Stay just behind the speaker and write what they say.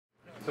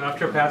So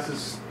after it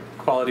passes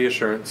quality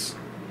assurance,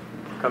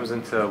 comes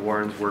into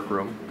Warren's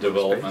workroom.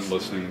 Development, space.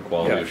 listening,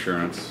 quality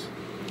assurance.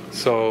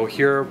 So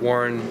here,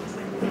 Warren,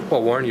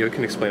 you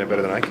can explain it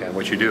better than I can,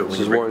 what you do. This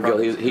is Warren Gill.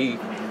 He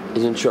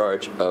is in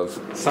charge of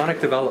Sonic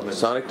development.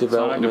 Sonic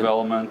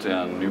development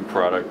and new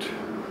product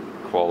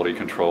quality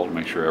control to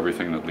make sure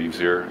everything that leaves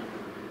here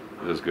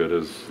is as good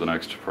as the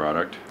next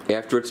product.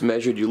 After it's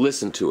measured, you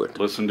listen to it.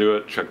 Listen to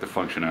it, check the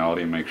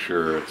functionality, make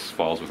sure it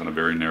falls within a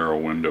very narrow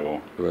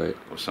window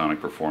of sonic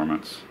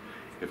performance.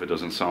 If it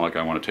doesn't sound like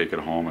I want to take it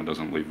home, it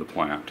doesn't leave the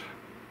plant.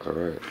 All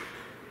right.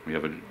 We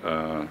have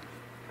a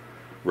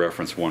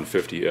reference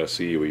 150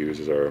 SE we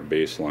use as our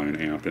baseline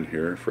amp in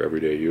here for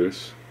everyday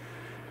use,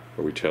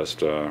 where we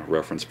test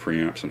reference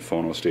preamps and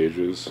phono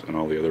stages and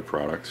all the other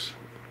products.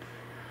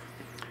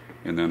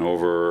 And then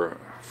over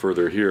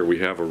further here we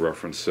have a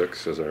reference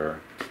 6 as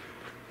our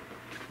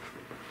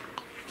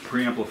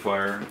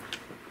preamplifier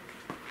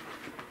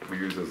we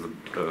use as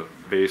the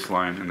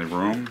baseline in the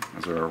room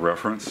as our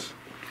reference.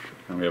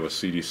 And we have a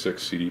CD6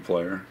 CD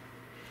player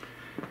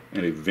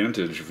and a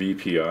vintage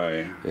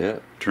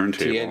VPI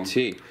turntable.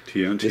 TNT.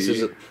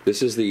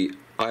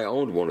 I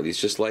owned one of these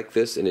just like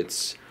this, and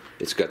it's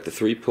got the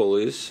 3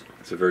 pulleys.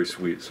 It's a very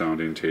sweet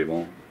sounding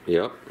table.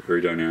 Yep.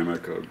 Very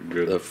dynamic,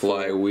 good. The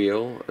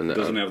flywheel. And it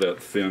doesn't have that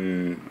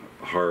thin,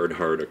 hard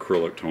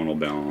acrylic tonal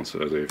balance.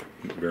 It has a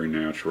very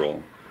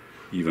natural,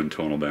 even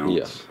tonal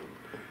balance.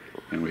 Yeah.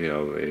 And we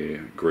have a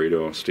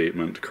Grado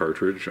statement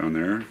cartridge on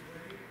there.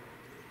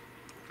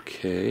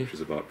 Okay. Which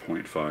is about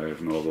 0.5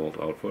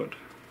 millivolt output.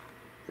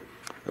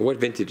 And what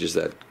vintage is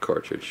that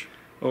cartridge?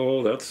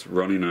 Oh, that's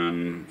running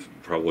on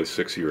probably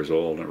 6 years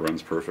old. It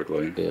runs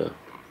perfectly. Yeah.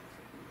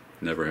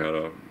 Never had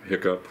a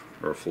hiccup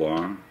or a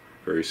flaw.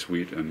 Very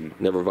sweet and...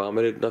 Never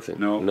vomited? Nothing?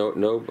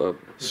 No.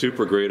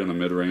 Super great in the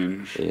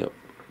mid-range. Yeah.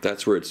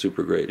 That's where it's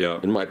super great. Yeah.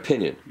 In my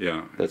opinion.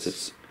 Yeah.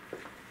 It's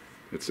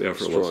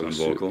effortless on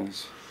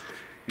vocals.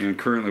 And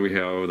currently we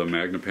have the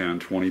Magnapan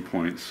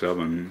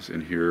 20.7s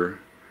in here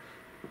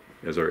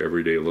as our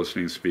everyday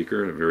listening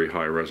speaker. A very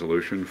high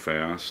resolution,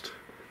 fast,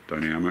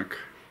 dynamic,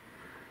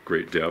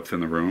 great depth in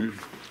the room.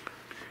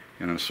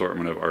 And an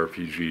assortment of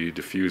RPG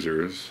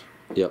diffusers.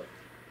 Yep.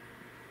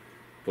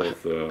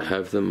 Both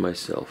have them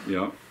myself.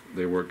 Yeah,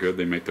 they work good.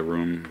 They make the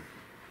room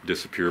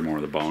disappear more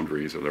of the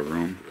boundaries of the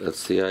room.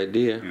 That's the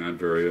idea. And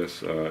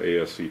various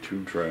ASC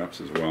tube traps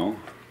as well,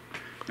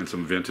 and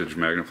some vintage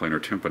Magnaplaner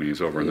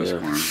timpanis over in this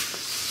corner. Let's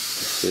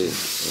see.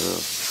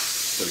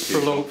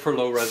 For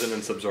low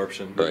resonance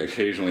absorption. Right.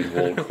 Occasionally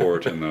hold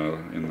court in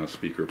the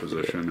speaker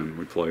position, and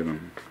we play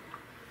them.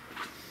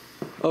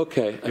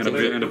 Okay. And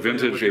a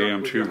vintage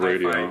AM2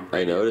 radio.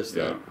 I noticed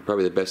that.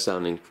 Probably the best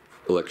sounding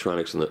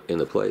electronics in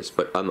the place,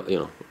 but I'm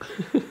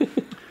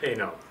Hey,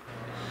 no.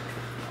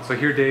 So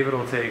here David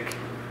will take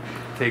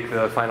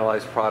the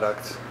finalized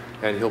product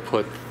and he'll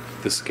put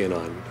the skin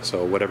on.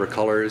 So whatever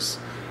colors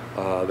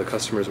the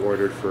customer's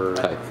ordered for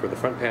the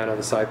front panel,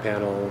 the side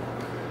panel.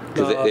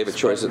 Because they have a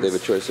choice. They have a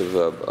choice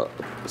of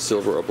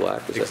silver or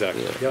black.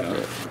 Exactly.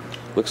 Yeah.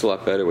 Looks a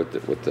lot better with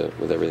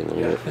everything on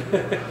it.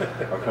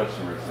 Our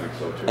customers think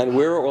so too. And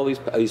where are all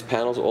these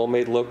panels all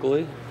made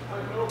locally?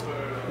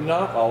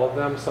 Not all of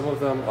them. Some of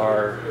them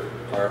are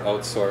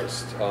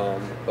outsourced,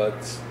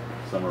 but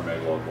some are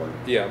made locally.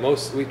 Yeah,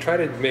 we try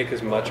to make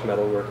as much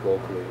metalwork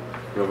locally.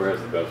 Whoever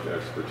has the best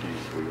expertise,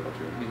 we go to.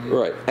 Mm-hmm.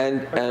 Right,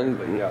 and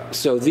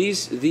so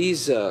these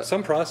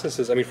some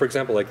processes. I mean, for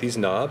example, like these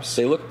knobs.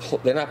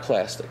 They're not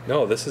plastic.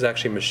 No, this is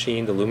actually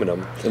machined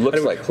aluminum. It looks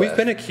like plastic. We've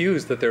been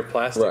accused that they're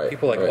plastic. Right,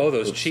 People are like, oh,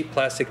 those cheap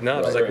plastic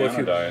knobs. Right. Like,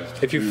 well,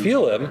 if you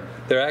feel them,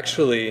 they're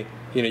actually.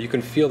 You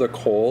can feel they're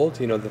cold.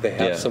 That they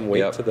have some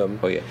weight to them.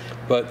 Oh yeah.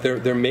 But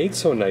they're made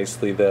so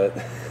nicely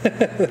that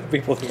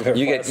people think they're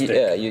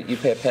plastic. You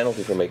pay a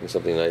penalty for making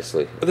something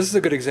nicely. But this is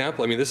a good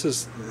example. I mean, this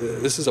is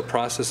a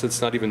process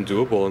that's not even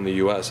doable in the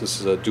U.S.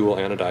 This is a dual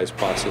anodized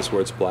process where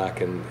it's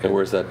black and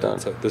where's that done?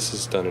 This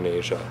is done in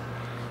Asia.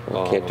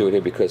 Can't do it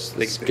here because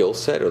the skill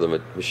set or the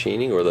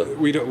machining or the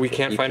we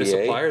can't find a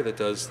supplier that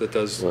does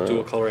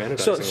dual color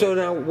anodizing. So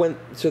now when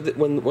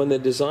the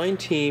design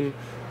team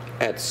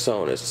at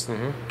Sonus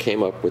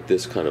came up with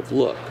this kind of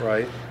look,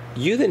 right?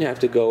 You then have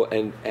to go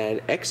and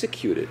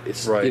execute it.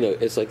 It's right.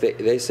 It's like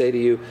they say to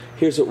you,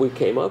 "Here's what we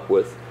came up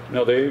with."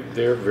 No,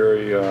 they're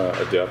very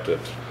adept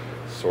at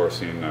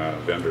sourcing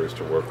vendors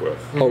to work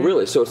with. Oh,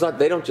 really? So it's not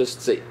they don't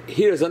just say,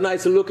 "Here's a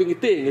nice looking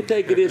thing, and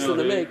take it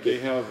and make it." They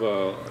have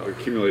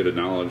accumulated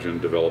knowledge in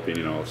developing,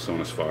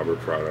 Sonus Faber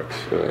products,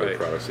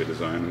 products they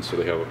design, and so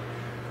they have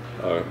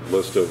a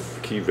list of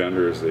key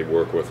vendors they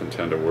work with and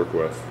tend to work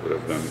with that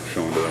have been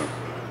shown to.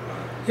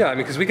 Yeah, I mean,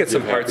 because we get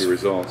some parts.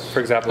 Results. For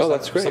example,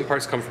 that's great. Some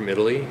parts come from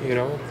Italy.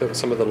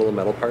 Some of the little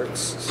metal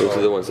parts. Those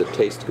are the ones that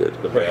taste good.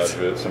 The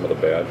badges, some of the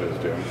badges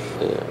do.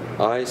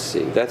 Yeah, I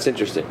see. That's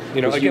interesting.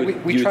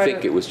 Again, we you try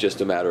think it was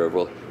just a matter of,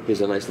 well, here's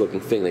a nice looking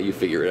thing that you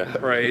figure it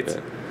out. Right. Yeah.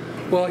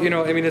 Well,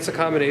 I mean, it's a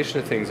combination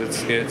of things.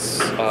 It's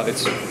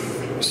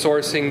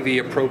sourcing the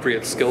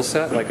appropriate skill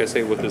set, like I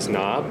say with this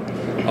knob,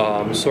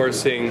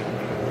 sourcing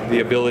the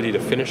ability to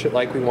finish it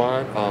like we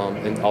want,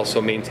 and also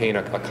maintain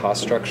a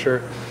cost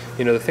structure.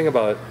 You know, the thing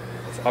about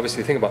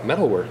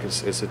metalwork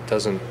is it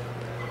doesn't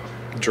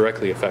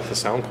directly affect the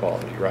sound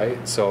quality,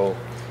 right? So,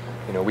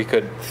 you know, we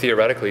could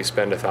theoretically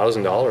spend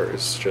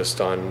 $1,000 just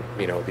on,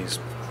 you know, these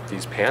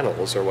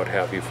panels or what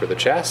have you for the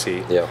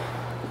chassis. Yeah.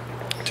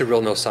 To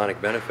real no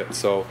sonic benefit.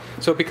 So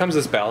it becomes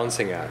this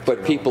balancing act.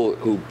 But people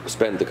who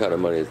spend the kind of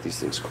money that these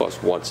things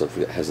cost want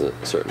something that has a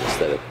certain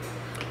aesthetic.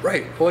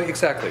 Right. Well,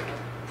 exactly.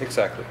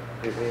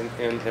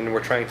 And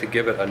we're trying to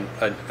give it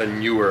a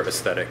newer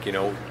aesthetic, you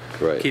know,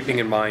 right. Keeping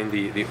in mind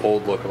the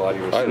old look of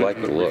audio. I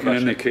like the look. And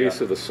in the case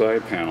of the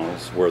side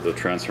panels, where the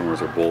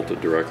transformers are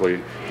bolted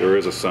directly, there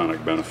is a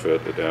sonic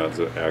benefit. It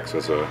acts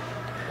as a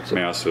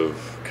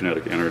massive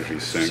kinetic energy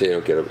sink. So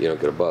you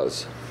don't get a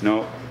buzz.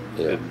 No.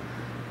 Yeah. It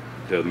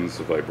deadens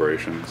the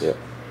vibrations. Yeah.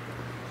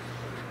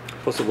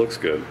 Plus, it looks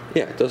good.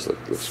 Yeah, it does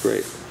looks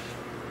great.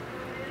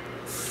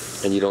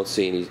 And you don't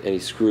see any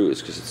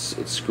screws because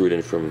it's screwed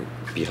in from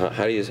behind.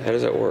 How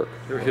does that work?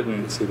 They're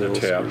hidden. See the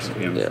tabs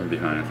in from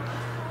behind.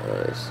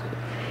 I see.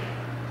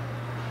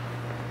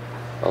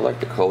 I like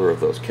the color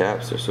of those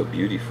caps. They're so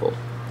beautiful.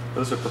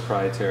 Those are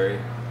proprietary.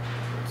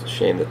 It's a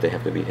shame that they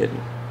have to be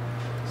hidden.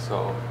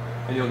 So,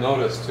 and you'll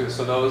notice too.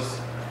 So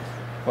those.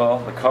 Well,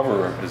 the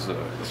cover is the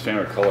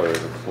standard color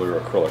is a clear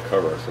acrylic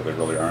cover, so they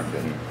really aren't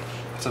hidden.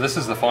 So this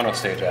is the phono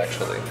stage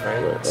actually,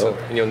 right? Right. So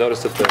and you'll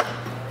notice that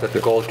the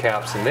gold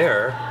caps in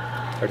there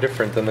are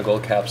different than the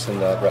gold caps in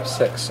the Ref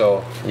 6.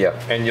 So yeah.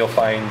 And you'll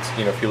find,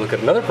 you know, if you look at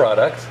another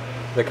product,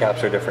 the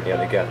caps are different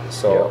yet again.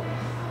 So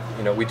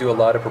you know, we do a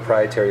lot of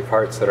proprietary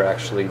parts that are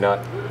actually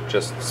not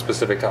just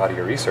specific to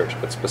audio research,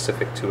 but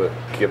specific to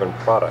a given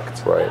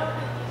product. Right.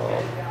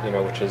 You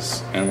know, which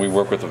is. And we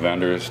work with the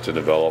vendors to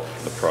develop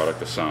the product,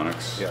 the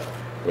sonics,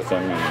 with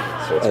them.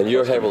 And, so it's and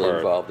you're heavily part.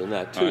 involved in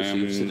that too. I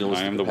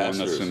am the one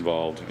that's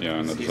involved,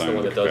 in the design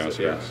of the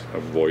capacitors,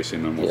 of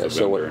voicing them with the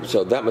vendor.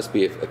 So that must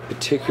be a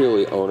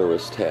particularly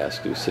onerous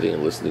task, to sitting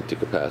and listening to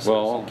capacitors.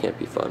 Well, it can't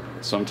be fun.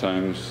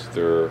 Sometimes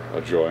they're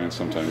a joy and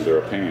sometimes they're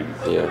a pain.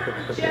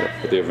 Yeah.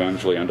 But they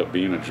eventually end up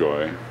being a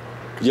joy.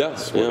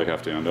 That's where they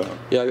have to end up.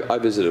 Yeah, I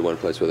visited one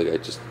place where the guy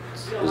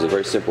it was a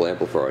very simple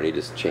amplifier, and he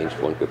just changed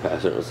one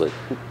capacitor, and I was like,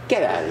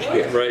 get out of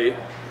here. Right.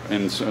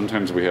 And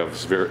sometimes we have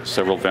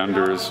several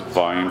vendors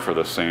vying for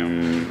the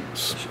same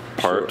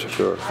part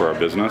Sure. for our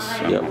business,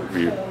 and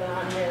we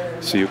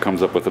see who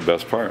comes up with the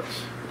best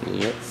parts.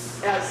 Yep.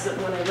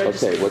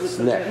 Okay, what's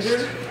next?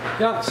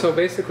 Yeah, so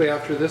basically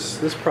after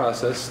this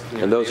process... You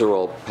know, and those are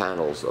all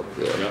panels up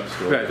there.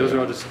 Right, those are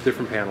all just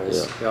different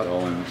panels. Yeah.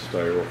 All in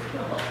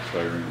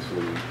styrene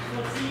sleeve.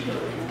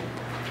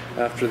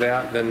 After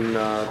that, then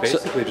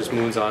basically just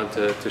moves on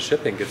to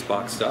shipping, gets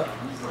boxed up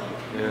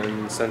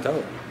and sent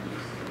out.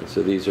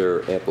 So these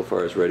are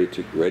amplifiers ready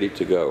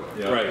to go.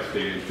 Yeah, right.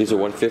 These are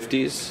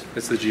 150s?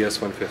 It's the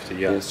GS 150,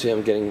 yeah. See,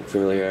 I'm getting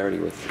familiarity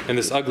with. And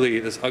this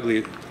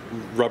ugly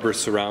rubber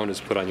surround is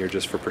put on here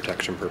just for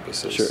protection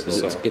purposes. Sure.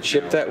 Does it get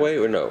shipped that way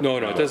or no? No,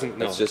 it doesn't.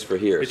 No. It's just for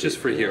here. It's just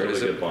for here.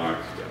 As it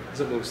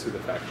moves through the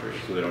factory.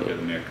 So they don't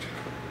get nicked.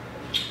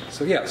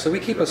 So yeah, so we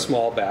keep a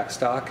small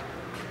backstock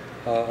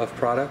of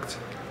product,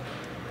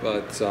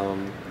 but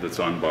that's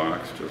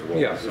unboxed as well.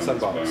 Yeah, it's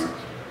unboxed,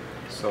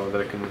 so that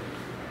it can.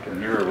 And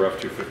here are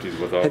Ref 250s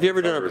without. Have you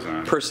ever done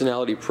a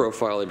personality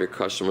profile of your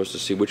customers to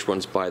see which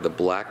ones buy the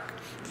black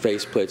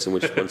faceplates and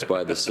which ones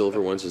buy the silver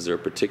ones? Is there a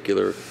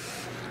particular?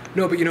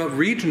 No, but you know,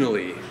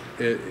 regionally,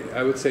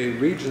 I would say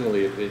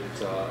regionally,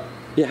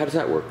 yeah, how does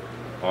that work?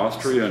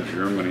 Austria and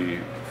Germany,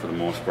 for the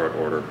most part,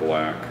 order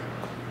black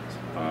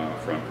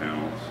front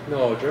panels.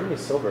 No,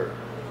 Germany's silver.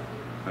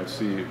 I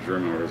see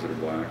German orders that are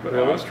black, but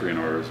really? Austrian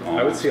orders almost,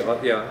 I would see,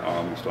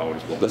 almost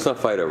always black. Let's not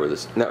fight over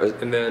this. No,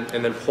 and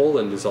then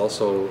Poland is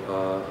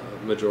also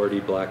majority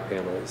black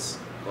panels.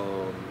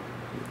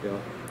 Yeah,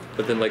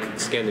 but then like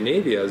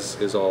Scandinavia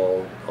is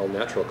all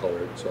natural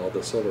colored, so all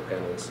the silver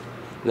panels.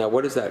 Now,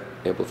 what is that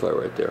amplifier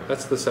right there?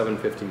 That's the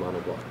 750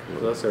 monoblock.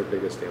 So that's our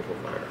biggest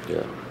amplifier.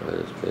 Yeah, that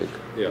is big.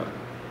 Yeah,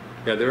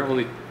 there are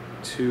only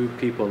 2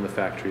 people in the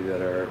factory that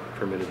are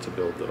permitted to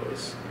build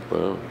those.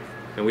 Wow.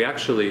 And we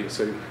actually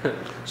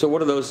So what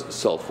do those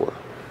sell for?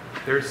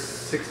 There's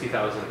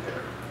 60,000 a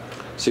pair.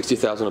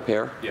 60,000 a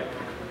pair? Yeah.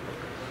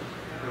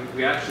 And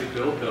we actually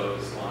build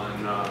those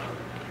on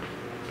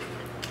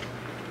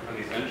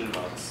these engine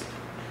hubs.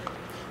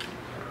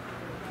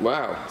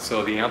 Wow.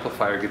 So the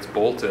amplifier gets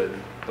bolted.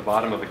 The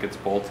bottom of it gets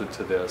bolted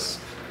to this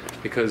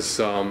because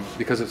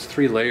it's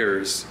 3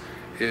 layers.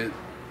 It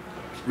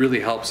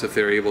really helps if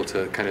they're able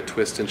to kind of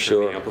twist and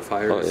turn the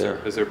amplifier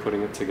as they're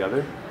putting it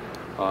together.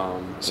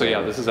 So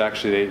yeah, this is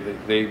actually,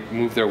 they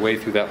move their way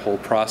through that whole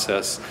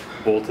process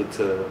bolted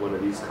to one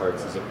of these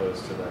carts as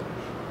opposed to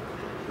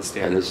the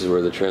standard. And this is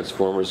where the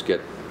transformers get...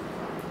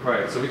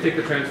 Right, so we take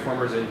the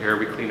transformers in here,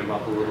 we clean them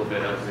up a little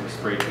bit as we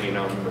spray paint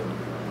them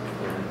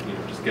and you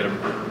know, just get them,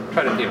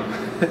 try to,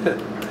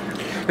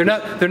 you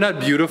know, they're not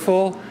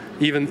beautiful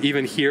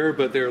even here,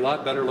 but they're a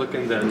lot better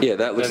looking than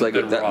that looks like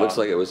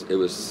it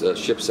was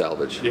ship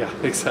salvage. Yeah,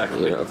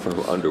 exactly. You know,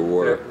 from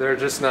underwater. They're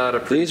just not a.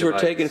 These were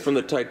taken from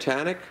the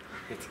Titanic.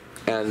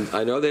 And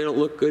I know they don't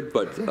look good,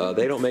 but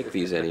they don't make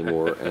these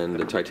anymore. And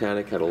the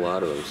Titanic had a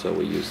lot of them, so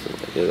we used them.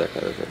 Yeah, that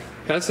kind of thing.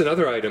 That's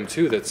another item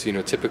too that's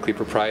typically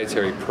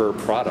proprietary per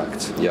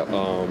product. Yep.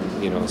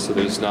 So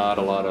there's not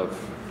a lot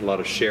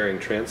of sharing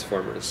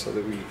transformers. So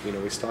that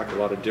we stock a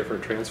lot of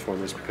different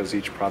transformers because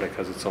each product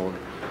has its own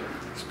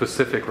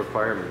specific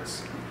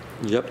requirements.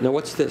 Yep. Now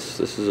what's this?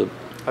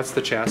 That's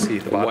the chassis.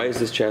 Why is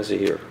this chassis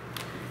here?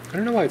 I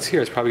don't know why it's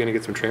here. It's probably going to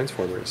get some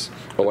transformers.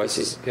 Oh, I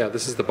see.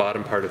 This is the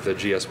bottom part of the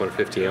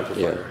GS150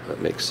 amplifier. Yeah,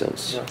 that makes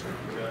sense. Yeah.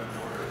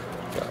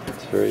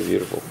 It's very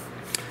beautiful.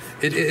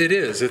 It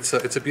is. It's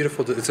a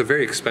beautiful. It's a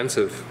very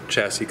expensive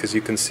chassis because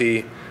you can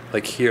see,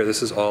 like here,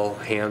 this is all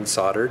hand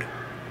soldered,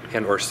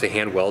 hand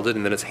welded,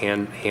 and then it's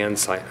hand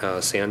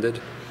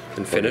sanded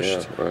and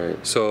finished. Oh, yeah,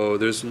 right. So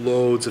there's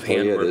loads of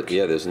handwork.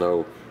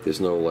 There's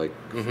no like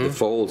the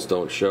folds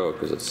don't show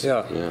because it's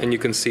and you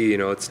can see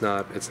it's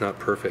not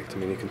perfect. I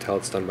mean, you can tell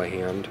it's done by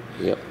hand.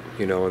 Yep.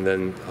 And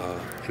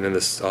then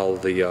this all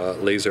the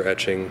laser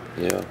etching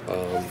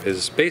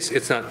is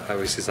it's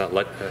not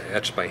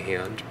etched by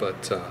hand,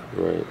 but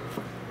right.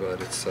 But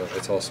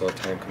it's also a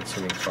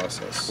time-consuming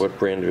process. What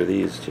brand are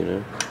these? Do you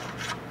know?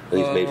 Are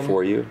these made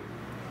for you?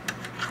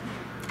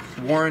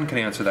 Warren can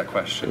answer that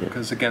question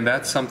because again,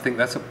 that's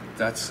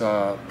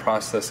a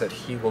process that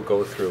he will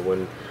go through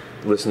when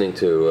listening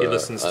to. He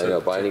listens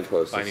to Binding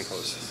Posts. Binding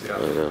Posts. Yeah. I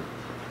know.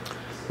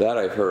 That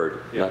I've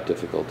heard. Not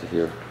difficult to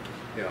hear.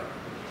 Yeah.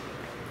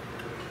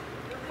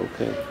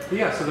 Okay.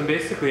 Yeah. So then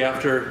basically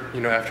after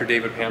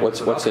David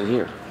panels what's in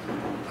here?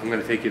 I'm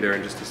going to take you there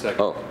in just a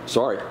second. Oh,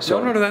 sorry.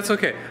 No, that's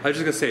okay. I was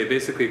just going to say,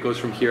 basically it goes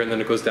from here and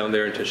then it goes down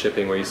there into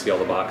shipping where you see all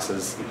the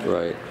boxes.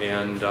 Right.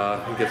 And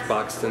it gets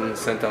boxed and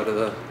sent out of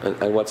the...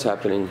 And what's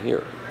happening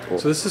here?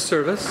 So this is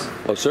service.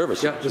 Oh,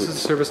 service. Yeah, this is the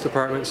service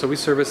department. So we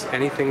service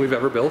anything we've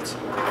ever built.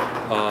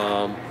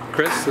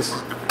 Chris, this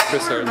is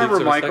Chris, our lead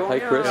service Michael.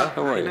 tech. Hi, Chris. Yeah.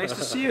 How are you? Nice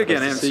to see you again.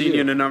 Nice I haven't to see seen you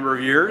you in a number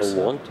of years. A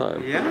long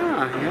time.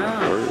 Yeah.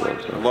 Very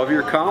long time. Love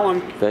your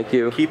column. Thank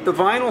you. Keep the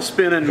vinyl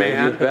spinning,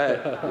 man. You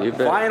bet. You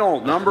bet.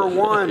 Vinyl, number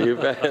one. You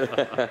bet.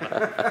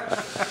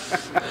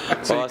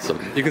 Awesome.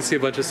 You can see a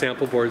bunch of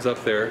sample boards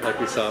up there, like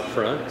we saw up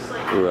front.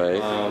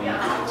 Right.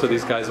 So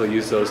these guys will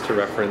use those to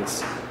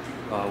reference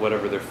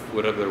whatever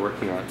they're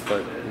working on.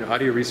 But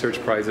audio research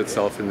prides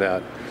itself in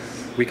that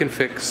we can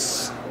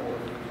fix,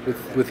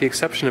 with the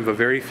exception of a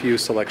very few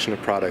selection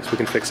of products, we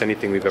can fix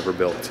anything we've ever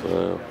built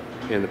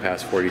in the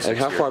past 46 years. And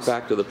how far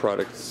back do the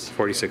products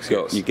 46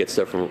 go? years. You get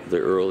stuff from the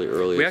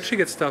earliest? We actually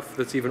get stuff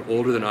that's even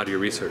older than audio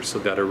research, so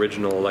that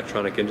original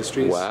Electronic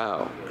Industries.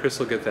 Wow. Chris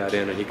will get that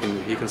in, and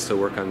he can still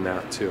work on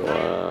that too.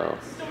 Wow.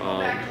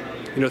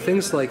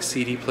 Things like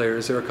CD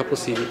players. There are a couple of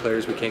CD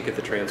players we can't get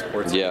the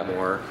transports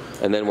anymore.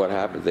 And then what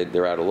happens?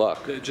 They're out of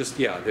luck.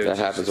 That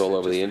happens all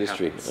over the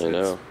industry. Happens. I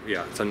know.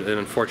 It's an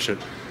unfortunate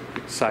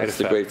side That's effect.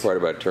 the great part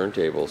about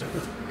turntables.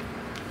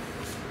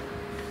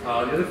 The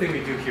other thing we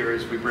do here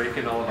is we break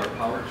in all of our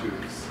power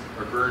tubes,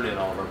 or burn in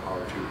all of our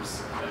power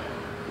tubes.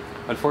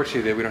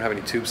 Unfortunately, we don't have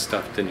any tubes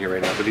stuffed in here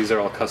right now, but these are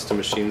all custom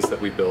machines that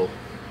we build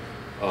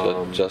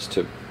just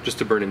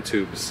to burn in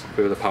tubes.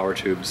 We have the power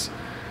tubes.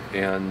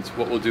 And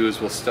what we'll do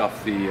is we'll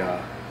stuff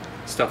the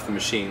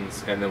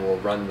machines, and then we'll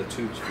run the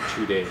tubes for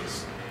 2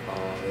 days.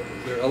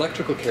 Their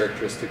electrical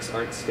characteristics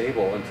aren't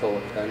stable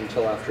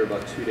until after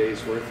about 2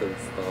 days worth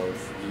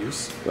of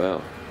use.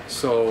 Wow.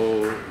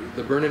 So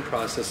the burn-in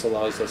process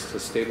allows us to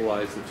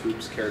stabilize the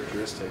tube's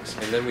characteristics,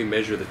 and then we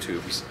measure the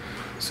tubes.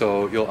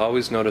 So you'll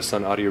always notice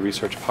on audio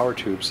research power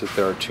tubes that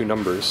there are two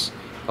numbers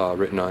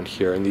written on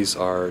here, and these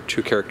are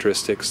two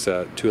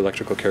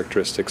electrical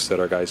characteristics that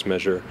our guys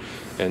measure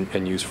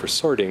and use for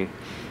sorting.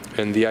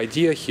 And the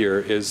idea here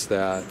is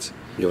that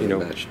you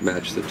want to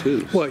match the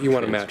tubes. Well, you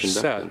want to match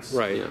set,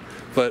 right? Yeah.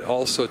 But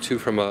also too,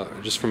 from a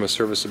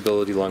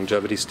serviceability,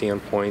 longevity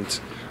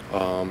standpoint,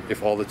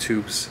 if all the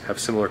tubes have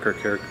similar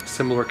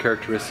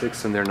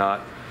characteristics and they're not,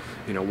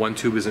 one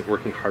tube isn't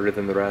working harder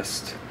than the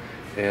rest,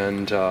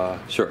 and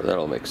sure, that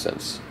all makes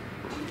sense.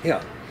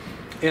 Yeah.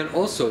 And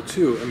also,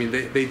 too,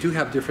 they do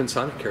have different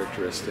sonic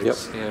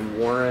characteristics, and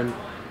Warren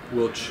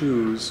will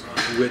choose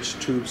which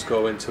tubes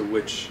go into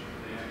which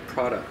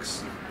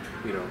products.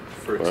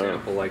 For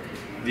example, like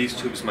these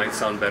tubes might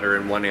sound better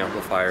in one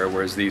amplifier,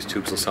 whereas these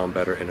tubes will sound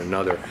better in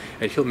another,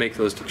 and he'll make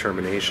those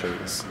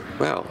determinations.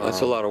 Wow,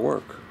 that's a lot of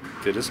work.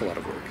 It is a lot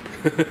of work.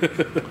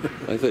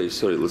 I thought you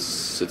sort of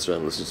sits around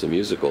and listens to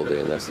music all day,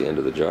 and that's the end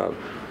of the job.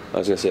 I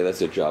was going to say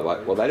that's a job.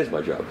 Well, that is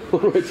my job.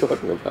 What am I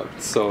talking about?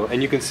 So,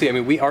 and you can see,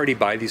 we already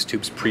buy these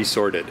tubes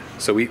pre-sorted.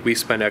 So we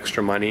spend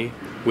extra money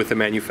with the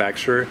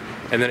manufacturer,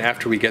 and then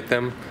after we get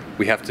them,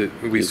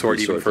 we sort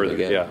even further.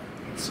 Again. Yeah.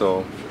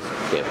 So.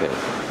 Campaign.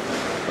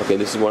 Okay,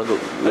 this is one of the.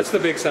 That's the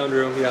big sound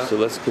room. Yeah.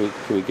 So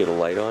can we get a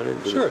light on it?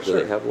 Sure. Do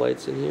they have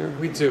lights in here?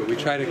 We do. We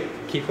try to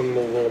keep them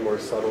a little more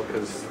subtle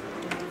because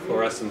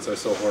fluorescents are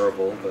so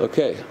horrible.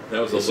 Okay.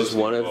 This is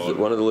one of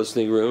the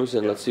listening rooms,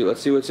 and let's see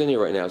what's in here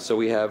right now. So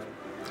we have.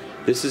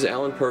 This is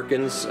Alan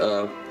Perkins'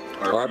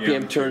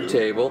 RPM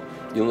turntable.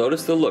 You'll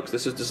notice the looks.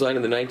 This was designed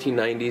in the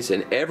 1990s,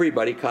 and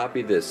everybody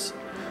copied this.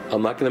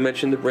 I'm not going to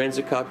mention the brands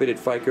that copied it,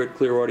 Ficard,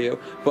 Clear Audio,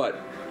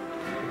 but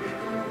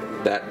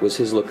that was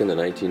his look in the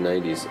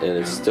 1990s, and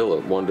it's still a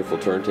wonderful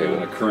turntable.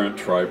 And a current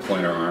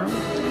triplanar arm.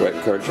 Right,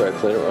 current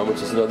triplanar arm,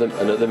 which is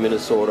another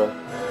Minnesota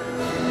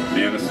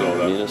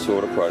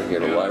product. You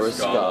got a Lyra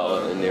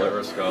Scala in there,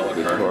 Lyra Scala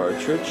with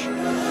cartridge,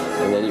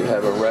 and then you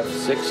have a Ref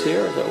 6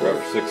 here. Is that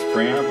Ref 6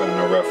 preamp and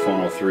a Ref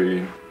Phono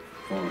 3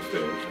 phono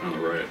stage on the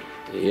right.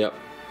 Yep,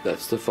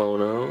 that's the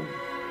phono.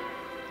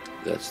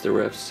 That's the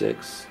Ref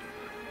 6.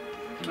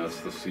 And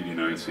that's the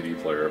CD9 CD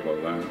player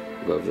above that.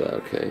 Above that,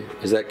 okay.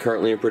 Is that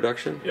currently in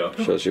production? Yeah.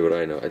 Shows you what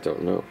I know. I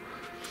don't know.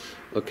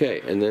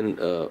 Okay, and then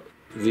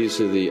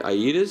these are the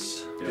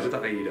Aidas. Yeah. These are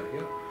the Aida,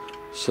 yeah.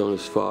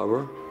 Sonus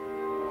Faber.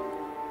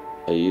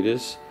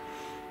 Aidas.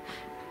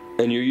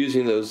 And you're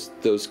using those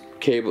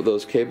cable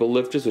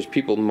lifters, which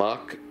people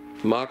mock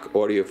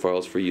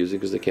audiophiles for using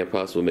because they can't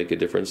possibly make a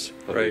difference.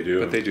 But they do.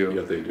 But they do.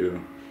 Yeah, they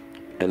do.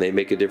 And they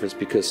make a difference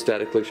because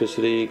static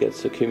electricity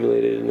gets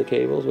accumulated in the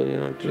cables when you're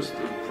not just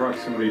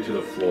proximity to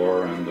the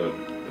floor and the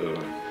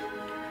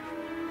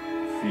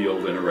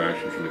field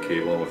interaction from the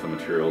cable with the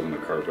materials and the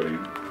carpeting.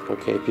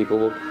 Okay, people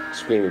will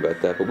scream about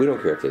that, but we don't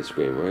care if they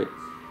scream, right?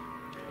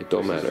 It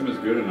don't matter. The system is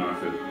good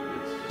enough.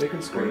 They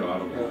can scream.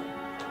 Audible.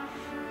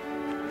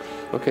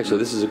 Okay, so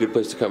this is a good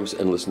place to come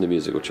and listen to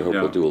music, which I hope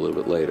we'll do a little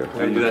bit later.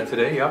 We'll do that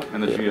today, yeah.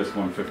 And the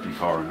GS150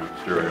 power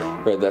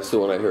stereo. Right, that's the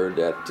one I heard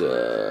at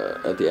the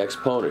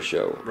Expona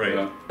show. Right.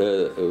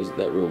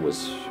 That room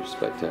was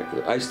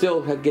spectacular. I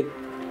still get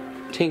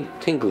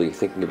tingly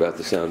thinking about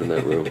the sound in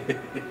that room.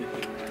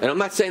 And I'm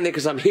not saying that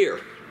because I'm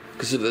here,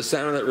 because if the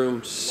sound in that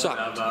room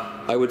sucked,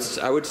 I would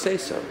say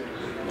so.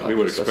 We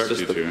would That's expect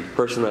just you the to.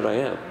 person that I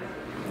am.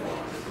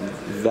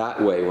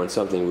 That way, when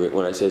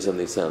I say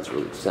something sounds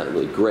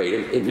really great,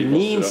 it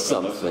means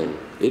something.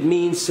 It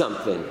means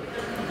something.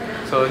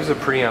 So there's a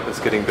preamp that's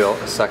getting built.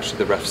 It's actually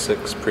the Ref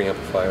 6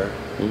 preamplifier.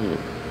 Mm-hmm.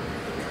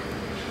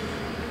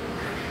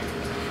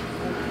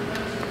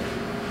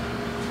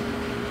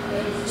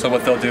 So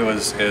what they'll do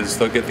is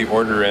they'll get the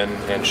order in,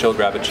 and she'll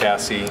grab a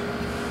chassis,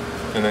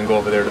 and then go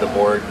over there to the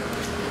board.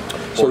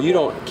 So you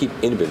don't keep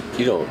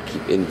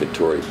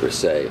inventory per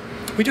se.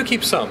 We do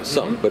keep some.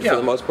 But for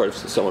the most part, if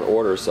someone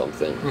orders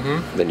something,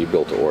 then you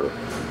build to order.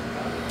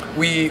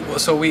 We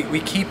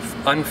keep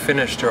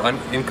unfinished or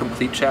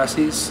incomplete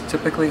chassis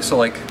typically.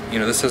 So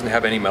this doesn't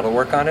have any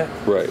metalwork on it.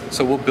 Right.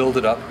 So we'll build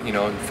it up,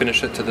 and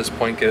finish it to this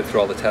point, get it through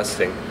all the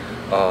testing,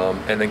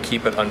 and then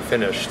keep it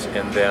unfinished.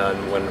 And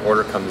then when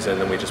order comes in,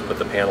 then we just put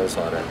the panels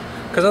on it.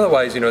 Because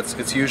otherwise,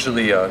 it's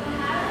usually a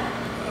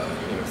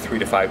 3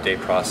 to 5 day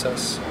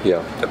process.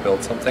 Yeah. To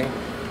build something.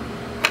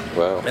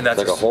 Wow. And that's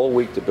it's like a whole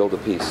week to build a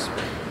piece.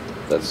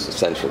 That's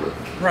essentially.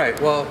 Right.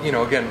 Well,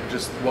 again,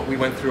 just what we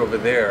went through over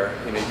there,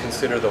 you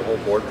consider the whole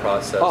board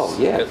process. Oh,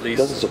 yeah. At least,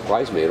 it doesn't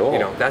surprise me at all.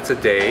 That's a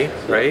day,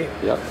 right?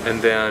 Yeah.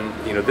 And then,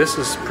 this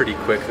is pretty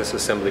quick, this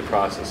assembly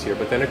process here,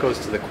 but then it goes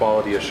to the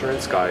quality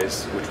assurance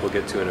guys, which we'll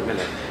get to in a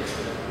minute.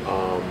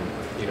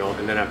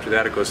 And then after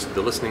that it goes to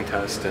the listening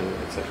test and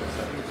et cetera, et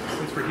cetera.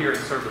 Since we're here in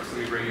service,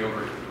 let me bring you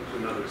over to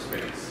another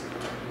space.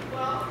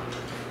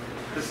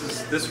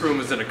 This room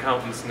is an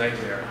accountant's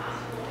nightmare.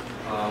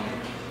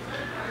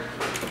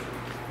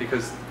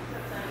 Because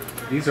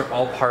these are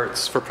all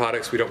parts for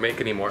products we don't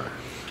make anymore.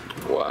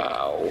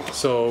 Wow.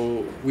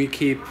 So we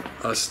keep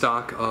a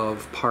stock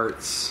of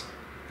parts,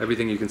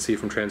 everything you can see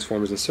from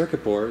transformers and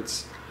circuit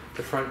boards,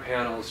 the front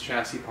panels,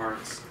 chassis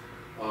parts.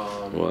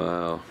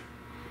 Wow.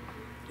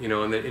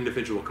 And then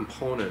individual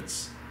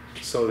components,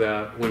 so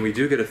that when we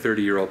do get a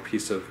 30-year-old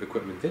piece of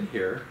equipment in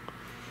here,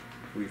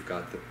 we've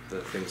got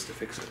the things to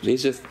fix it.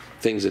 These are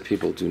things that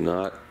people do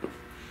not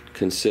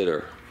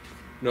consider.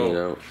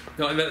 No.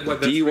 No, and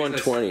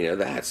D120, now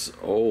that's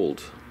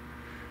old.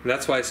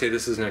 That's why I say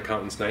this is an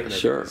accountant's nightmare.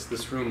 Sure.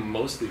 This room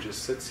mostly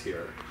just sits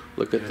here.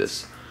 Look at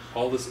this.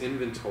 All this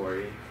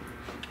inventory,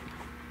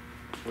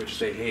 which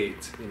they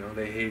hate.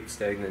 They hate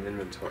stagnant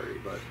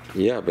inventory, but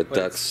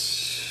but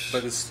it's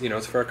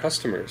it's for our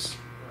customers.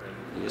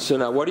 So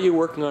now, what are you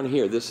working on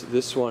here?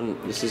 This one.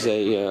 This is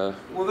a.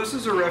 Well, this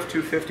is a Ref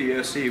 250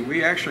 SE.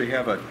 We actually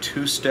have a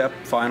two-step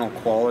final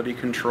quality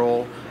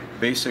control.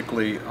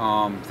 Basically, the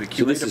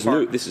QA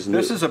department. This is new.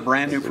 This is a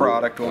brand new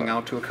product going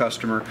out to a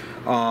customer.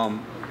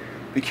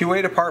 The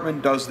QA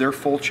department does their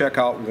full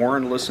checkout.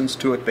 Warren listens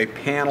to it. They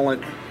panel it,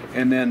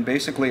 and then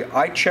basically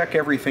I check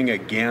everything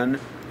again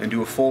and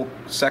do a full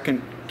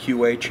second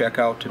QA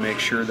checkout to make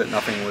sure that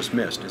nothing was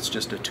missed. It's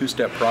just a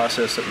two-step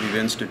process that we've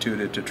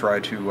instituted to try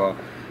to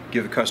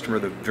give the customer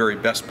the very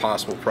best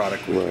possible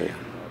product we can.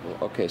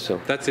 Okay,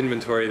 so that's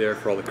inventory there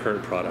for all the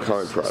current products.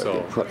 Current product.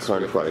 So,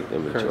 current product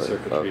inventory. Current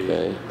circuitry,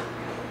 okay.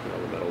 All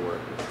the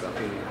metalwork and stuff.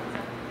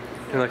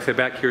 And like I said,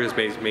 back here is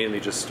mainly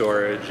just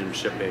storage and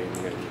shipping,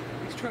 and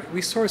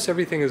we source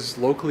everything as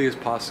locally as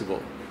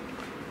possible.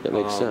 That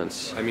makes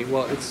sense. I mean,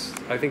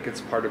 I think it's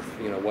part of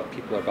what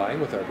people are buying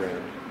with our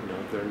brand.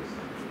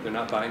 They're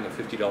not buying a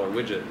 $50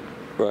 widget.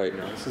 Right.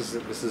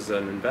 This is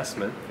an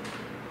investment,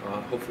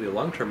 hopefully a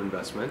long-term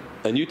investment.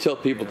 And you tell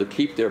people to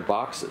keep their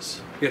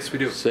boxes. Yes, we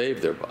do.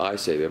 I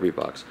save every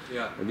box.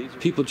 Yeah. And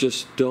people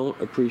just don't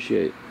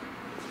appreciate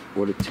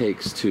what it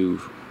takes to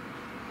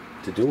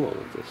do all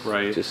of this.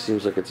 Right. It just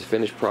seems like it's a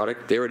finished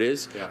product. There it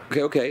is. Yeah.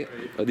 Okay.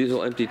 Are these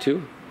all empty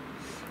too?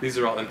 These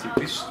are all empty.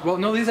 Well,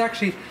 no, these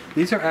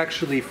are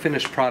actually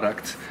finished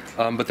product,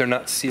 but they're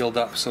not sealed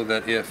up so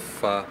that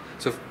if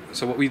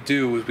so what we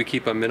do is we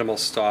keep a minimal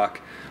stock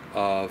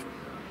of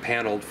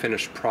paneled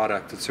finished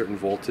product at certain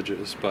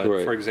voltages. But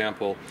for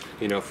example,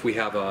 if we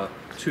have a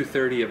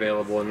 230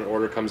 available and an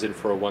order comes in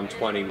for a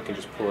 120, we can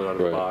just pull it out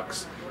of the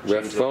box.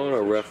 Ref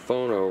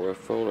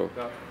phono.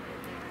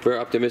 Very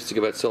optimistic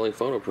about selling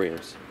phono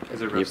preamps.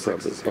 As a Ref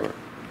 6 are.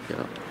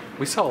 Yeah.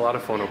 We sell a lot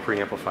of phono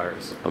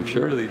preamplifiers. I'm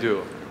sure. We really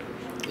do.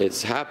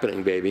 It's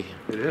happening, baby.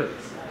 It is.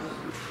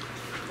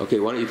 Okay,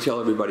 why don't you tell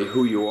everybody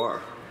who you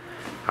are?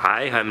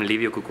 Hi, I'm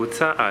Livio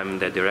Cucuzza. I'm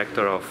the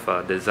director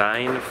of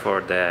design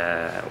for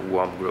the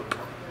WOM group.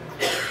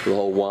 The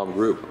whole WOM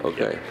group,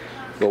 okay.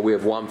 Well, we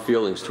have WOM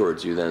feelings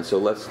towards you then, so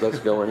let's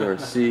go in here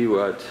and see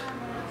what...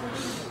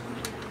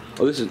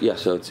 Oh, this is,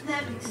 so it's...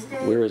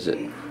 Where is it?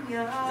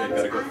 Yeah, you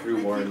gotta go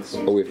through Warren's.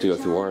 Oh, we have to go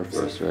through Warren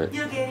first, right?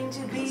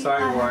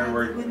 Sorry, Warren,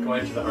 we're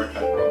going to the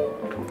archive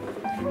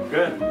room.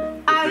 Good.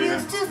 I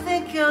used to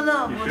think your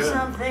love was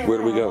something. Where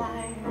do we go?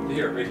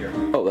 Here, right here.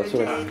 Oh, that's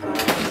what I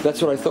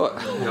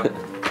thought. Yep.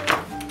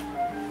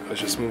 I was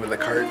just moving the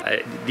cart.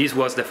 This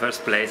was the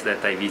first place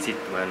that I visited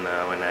when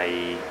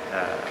I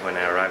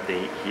arrived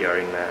here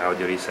in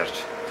audio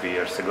research 3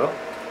 years ago,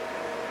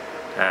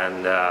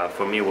 and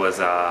for me it was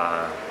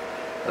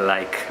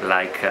like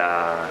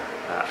a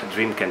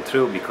dream came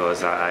true,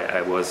 because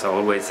I was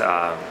always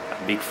a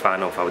big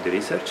fan of audio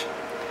research.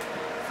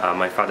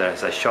 My father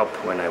has a shop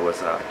when I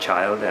was a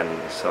child,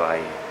 and so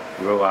I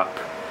grew up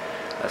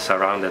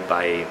surrounded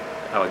by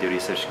audio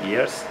research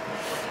gears.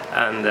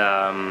 And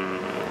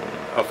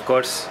of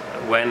course,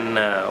 when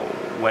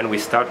we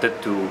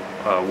started to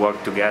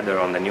work together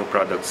on the new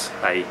products,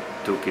 I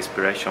took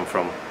inspiration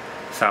from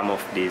some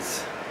of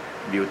these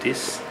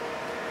beauties.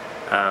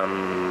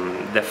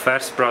 The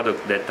first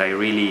product that I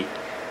really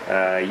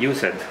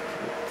used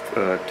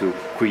to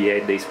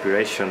create the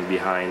inspiration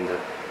behind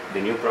the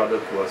new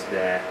product was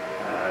the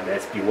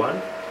SP1.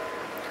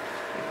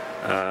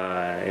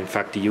 In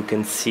fact, you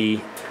can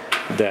see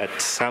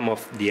that some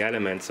of the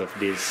elements of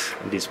this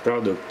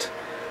product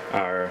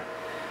are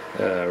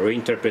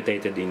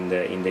reinterpreted in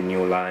the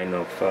new line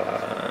of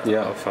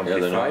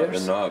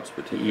amplifiers. The knobs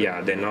particularly.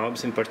 Yeah, the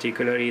knobs in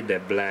particular, the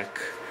black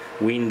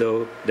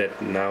window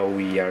that now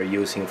we are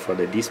using for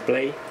the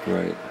display.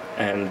 Right.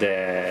 And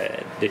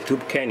the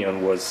tube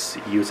canyon was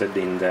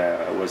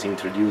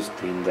introduced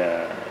in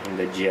the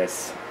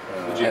GS.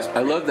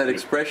 I love that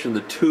expression,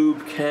 the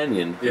tube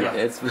canyon. Yeah.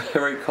 It's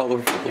very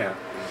colorful. Yeah.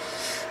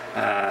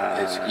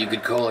 You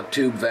could call it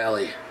Tube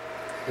Valley.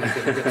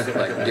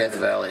 Like Death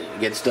Valley. You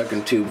get stuck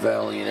in Tube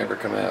Valley, you never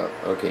come out.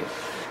 Okay.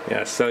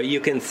 Yeah, so you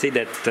can see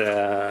that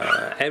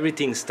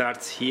everything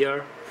starts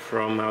here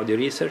from audio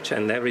research,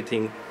 and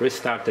everything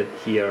restarted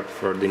here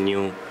for the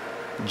new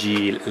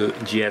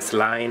GS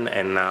line,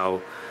 and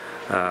now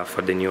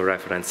for the new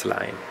reference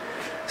line.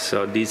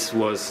 So this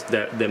was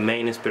the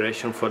main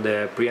inspiration for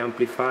the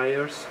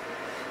preamplifiers.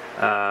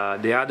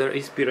 The other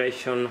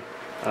inspiration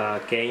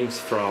came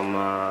from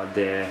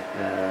the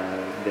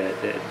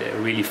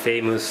really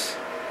famous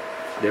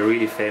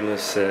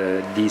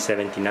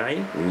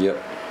D79. Yep.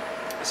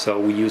 So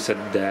we used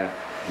the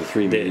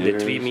 3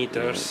 meters, 3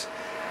 meters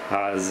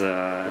as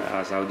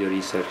audio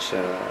research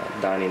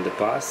done in the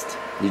past.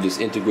 You just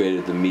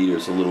integrated the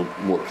meters a little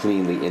more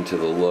cleanly into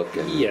the look.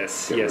 And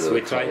yes,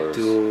 we tried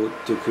to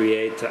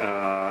create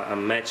a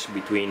match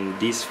between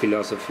this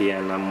philosophy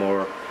and a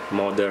more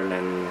modern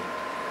and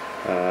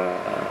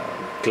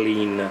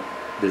clean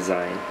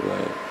design.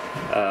 Right.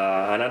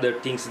 Another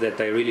things that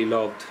I really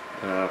loved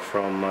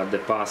from the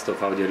past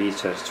of audio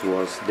research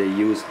was the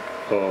use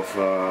of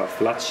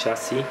flat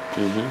chassis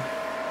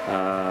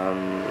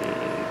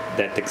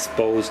that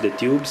expose the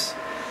tubes,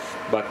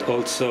 but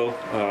also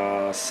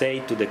say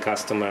to the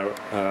customer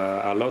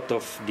a lot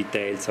of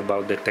details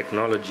about the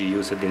technology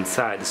used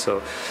inside.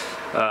 So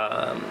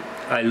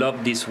I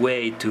love this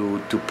way to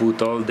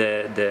put all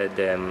the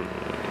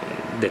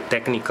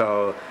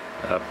technical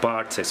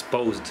parts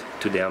exposed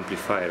to the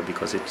amplifier,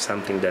 because it's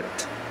something that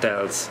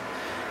tells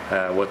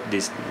what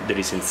there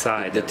is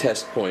inside. The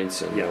test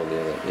points and all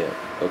the other. Yeah.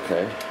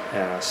 Okay.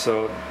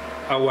 So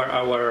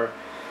our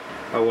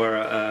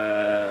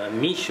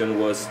mission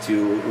was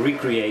to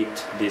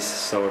recreate this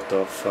sort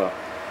of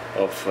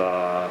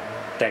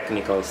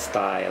technical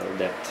style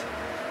that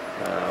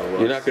was...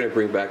 You're not going to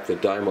bring back the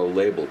Dymo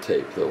label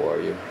tape, though,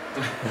 are you?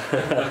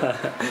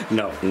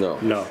 No.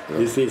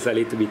 This is a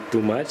little bit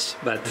too much,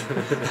 but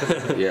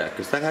yeah,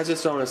 because that has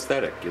its own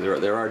aesthetic.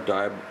 There are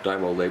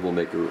Dymo label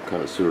maker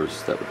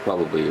connoisseurs that would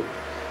probably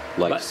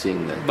like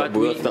seeing that. But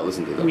let's not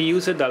listen to them. We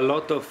used a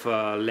lot of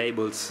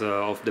labels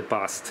of the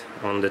past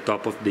on the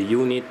top of the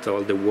unit,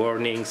 all the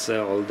warnings,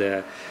 all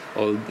the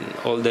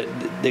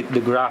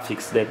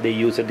graphics that they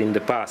used in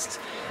the past.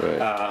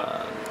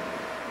 Right.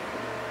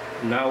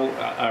 Now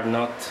are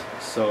not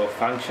so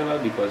functional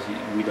because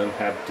we don't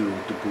have to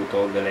put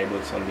all the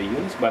labels on the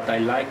units. But I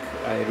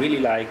really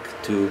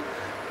like to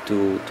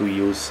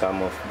use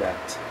some of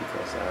that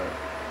because.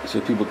 So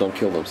people don't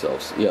kill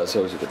themselves. Yeah, it's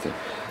always a good thing.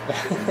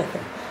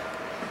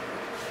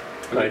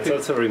 It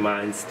also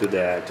reminds to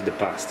the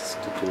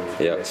past, to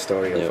the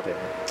story of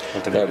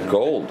the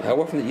gold. How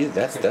often do you?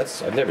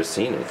 That's I've never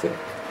seen anything.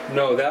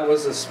 No, that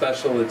was a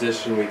special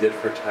edition we did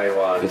for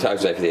Taiwan. The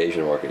Taiwan's like for the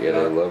Asian market. Yeah,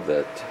 they love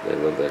that. They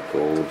love that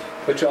gold.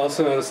 But you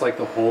also notice like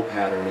the hole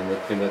pattern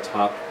in the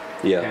top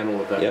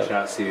panel of that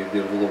chassis.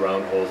 The little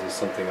round holes is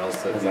something else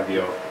that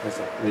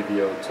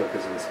Livio took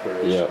as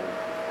inspiration. Yeah.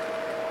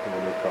 In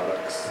the new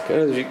products.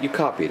 You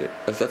copied it.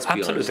 Let's be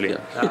Absolutely.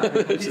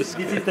 honest. This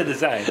is the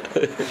design.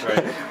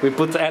 Right. We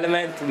put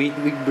element. We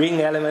bring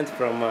elements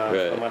from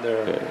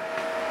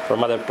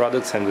other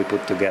products and we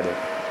put together.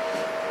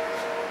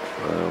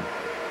 Wow.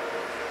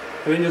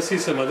 And then you'll see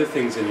some other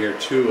things in here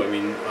too. I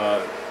mean,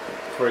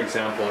 for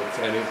example,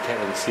 I can't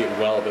really see it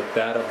well, but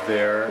that up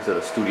there. Is that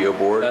a studio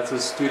board? That's a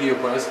studio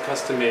board. It's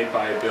custom made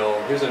by Bill.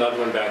 Here's another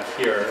one back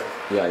here.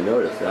 Yeah, I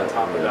noticed that. On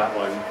top of that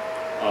one.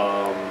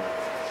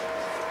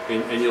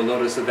 And you'll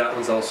notice that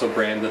one's also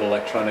branded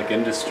Electronic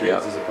Industries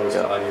as opposed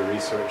to Audio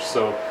Research.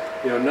 So,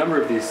 a number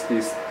of these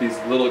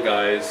little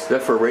guys.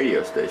 That's for a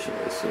radio station,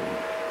 I assume.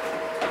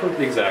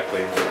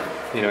 Exactly.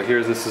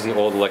 This is an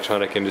old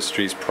Electronic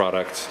Industries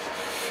product.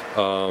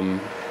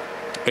 And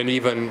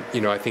even,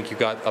 I think you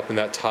got up in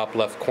that top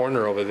left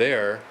corner over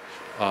there,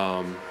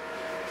 the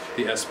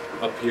S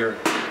up here.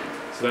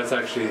 So that's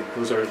actually,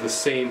 those are the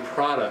same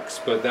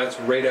products, but that's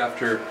right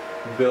after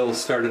Bill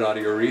started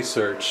Audio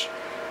Research.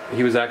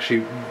 He was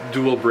actually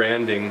dual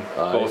branding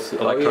both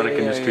Electronic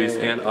Industries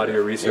and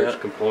Audio Research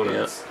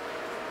components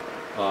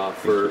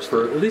for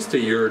at least a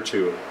year or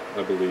two,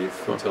 I believe,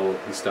 until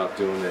he stopped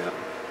doing that.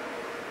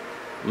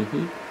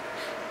 Mm-hmm.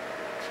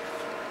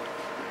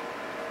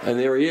 And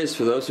there he is.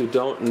 For those who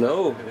don't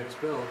know, there's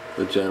Bill.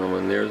 The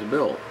gentleman. There's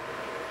Bill.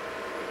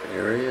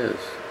 There he is.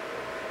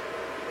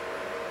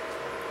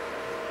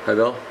 Hi,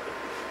 Bill.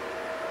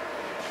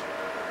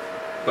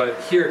 But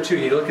here too,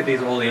 you look at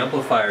these old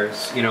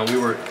amplifiers.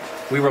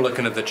 We were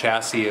looking at the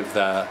chassis of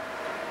the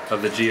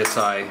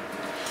GSI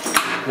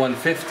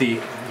 150.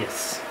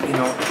 Yes.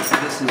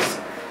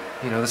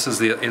 This is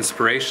the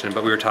inspiration,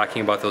 but we were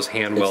talking about those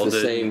hand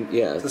welded.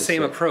 It's the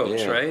same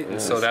approach, right? Yeah,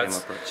 so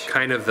that's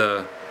kind of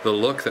the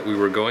look that we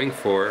were going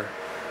for.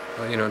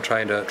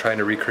 Trying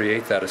to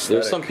recreate that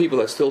aesthetic. There's some people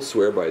that still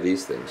swear by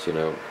these things.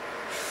 I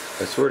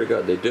swear to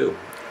God, they do.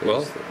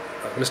 Well,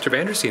 Mr.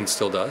 Vandersteen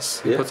still does.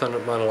 He puts on a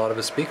lot of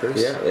his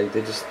speakers. Yeah,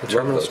 they just the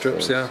terminal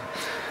strips. Things. Yeah.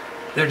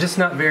 They're just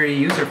not very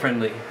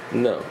user-friendly.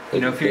 No,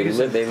 they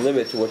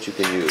limit to what you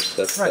can use.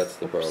 That's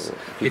the problem.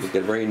 People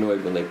get very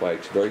annoyed when they buy a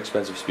very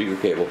expensive speaker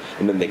cable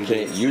and then they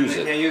can't use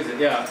it. They can't use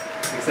it, yeah,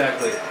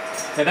 exactly.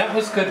 And that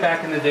was good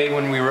back in the day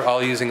when we were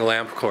all using a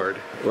lamp cord.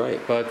 Right.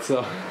 But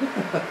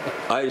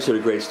I just heard a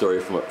great story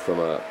from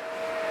a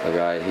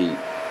guy. He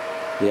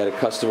had a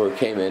customer who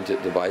came in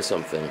to buy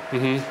something,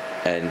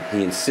 and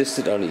he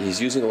insisted on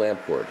he's using a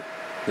lamp cord.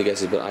 The guy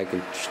says, but I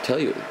can tell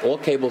you, all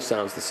cable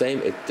sounds the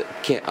same. It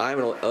can't. I'm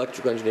an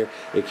electrical engineer.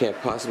 It can't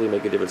possibly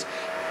make a difference.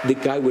 The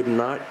guy would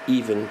not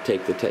even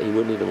take the test. He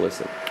wouldn't even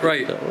listen.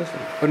 Right. Don't listen.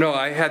 Well, no,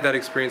 I had that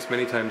experience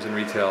many times in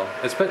retail,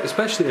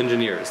 especially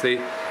engineers.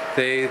 They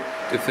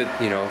if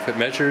it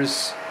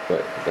measures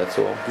that's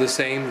all the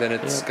same, then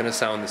it's going to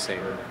sound the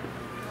same.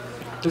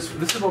 This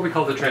is what we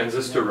call the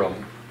transistor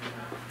room.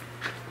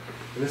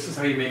 And this is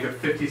how you make a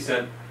 50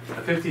 cent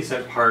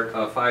part,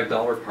 a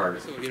 $5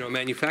 part. So, a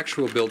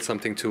manufacturer will build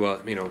something to a,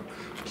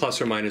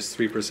 plus or minus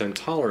 3%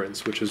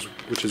 tolerance, which is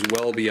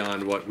well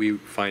beyond what we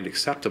find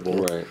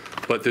acceptable. Right.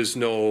 But there's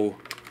no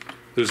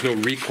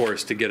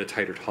recourse to get a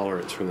tighter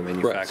tolerance from the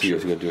manufacturer. Right. So you're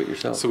going to do it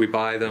yourself. So we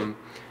buy them,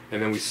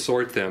 and then we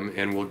sort them,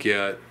 and we'll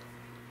get,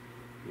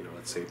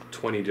 let's say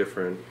 20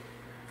 different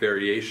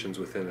variations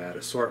within that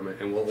assortment,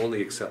 and we'll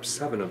only accept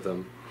 7 of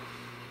them.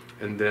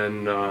 And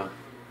then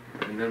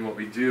what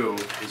we do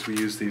is we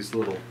use these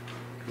little.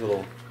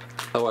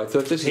 Oh, I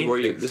thought this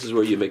is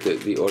where you make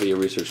the Audio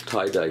Research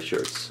tie-dye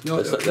shirts.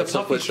 No, that's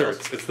puffy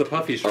shirts. It's the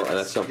puffy shirts. Oh, and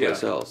that's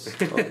someplace else.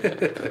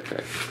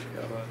 Okay.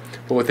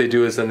 But what they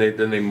do is then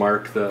they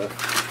mark the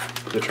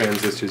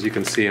transistors. You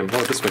can see them.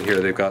 Oh, this one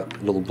here, they've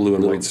got little blue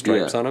and white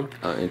stripes on them.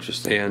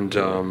 Interesting. And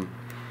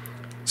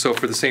so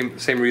for the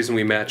same reason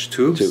we match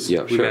tubes,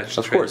 we match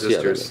of transistors. Course, yeah,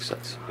 that makes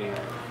sense.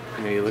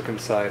 And, you look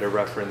inside a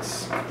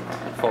reference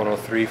Phono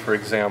 3, for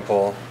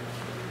example.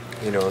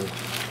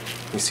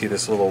 You see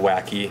this little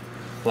wacky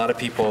A lot of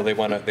people they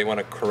want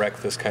to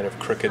correct this kind of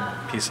crooked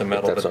piece of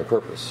metal. That's on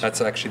purpose.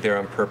 That's actually there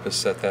on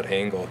purpose at that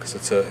angle because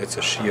it's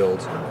a shield,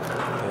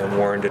 and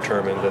Warren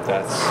determined that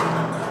that's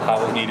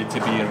how it needed to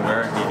be and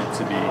where it needed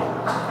to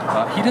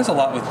be. He does a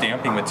lot with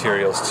damping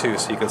materials too.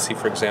 So you can see,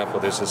 for example,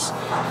 there's this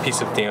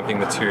piece of damping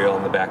material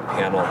on the back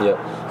panel.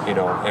 Yep. You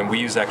know, and we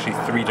use actually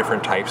 3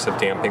 different types of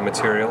damping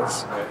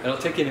materials. It'll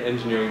take you into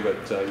engineering, but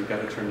you've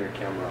got to turn your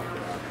camera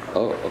off.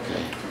 Oh,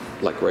 okay.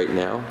 Like right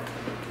now?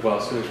 Well,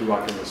 as soon as we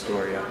walk in the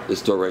store, yeah.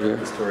 This door right here?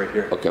 This door right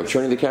here. Okay, I'm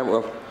turning the camera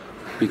off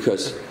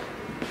because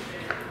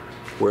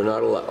we're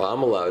not allowed.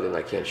 I'm allowed, and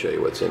I can't show you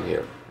what's in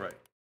here.